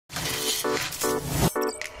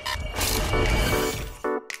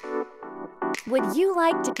Would you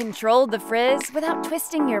like to control the frizz without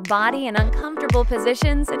twisting your body in uncomfortable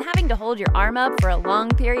positions and having to hold your arm up for a long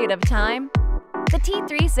period of time? The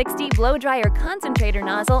T360 Blow Dryer Concentrator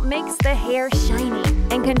nozzle makes the hair shiny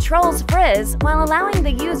and controls frizz while allowing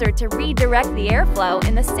the user to redirect the airflow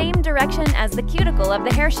in the same direction as the cuticle of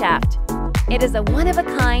the hair shaft. It is a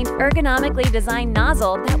one-of-a-kind, ergonomically designed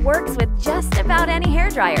nozzle that works with just about any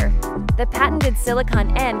hairdryer. The patented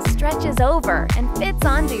silicone end stretches over and fits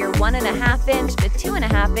onto your 1.5-inch to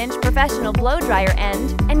 2.5-inch professional blow dryer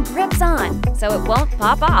end and grips on so it won't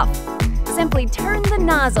pop off. Simply turn the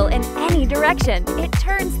nozzle in any direction. It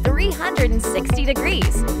turns 360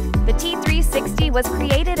 degrees. The T360 was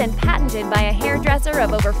created and patented by a hairdresser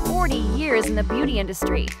of over 40 years in the beauty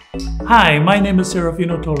industry. Hi, my name is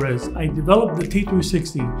Serafino Torres. I developed the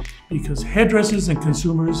T360 because hairdressers and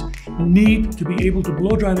consumers need to be able to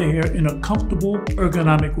blow dry their hair in a comfortable,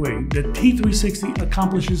 ergonomic way. The T360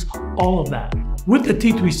 accomplishes all of that. With the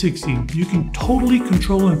T360, you can totally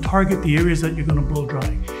control and target the areas that you're going to blow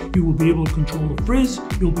dry. You will be able to control the frizz,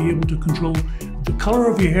 you'll be able to control the color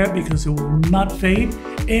of your hair because it will not fade,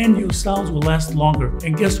 and your styles will last longer.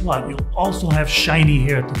 And guess what? You'll also have shiny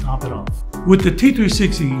hair to top it off. With the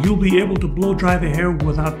T360, you'll be able to blow dry the hair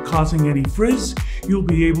without causing any frizz. You'll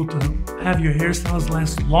be able to have your hairstyles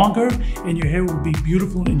last longer, and your hair will be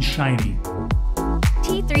beautiful and shiny.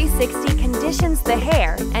 T360 conditions the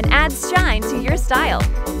hair and adds shine to your style.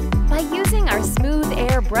 By using our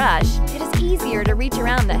Smoothair brush, it is easier to reach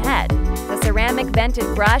around the head. The ceramic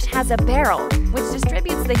vented brush has a barrel, which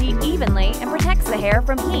distributes the heat evenly and protects the hair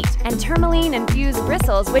from heat, and tourmaline-infused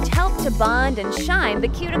bristles which help to bond and shine the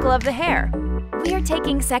cuticle of the hair. We are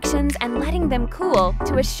taking sections and letting them cool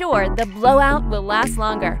to assure the blowout will last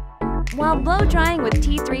longer. While blow drying with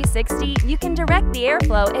T360, you can direct the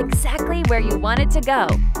airflow exactly where you want it to go.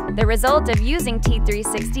 The result of using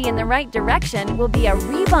T360 in the right direction will be a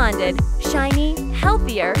rebonded, shiny,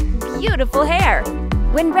 healthier, beautiful hair.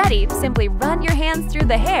 When ready, simply run your hands through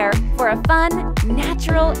the hair for a fun,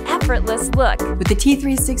 natural, effortless look. With the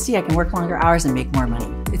T360, I can work longer hours and make more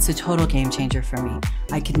money. It's a total game changer for me.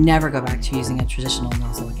 I could never go back to using a traditional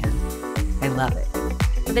nozzle again. I love it.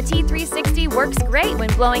 The T360 works great when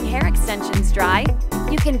blowing hair extensions dry.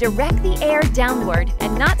 You can direct the air downward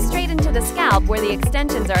and not straight into the scalp where the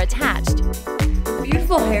extensions are attached.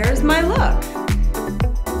 Beautiful hair is my look.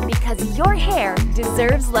 Because your hair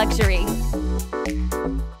deserves luxury.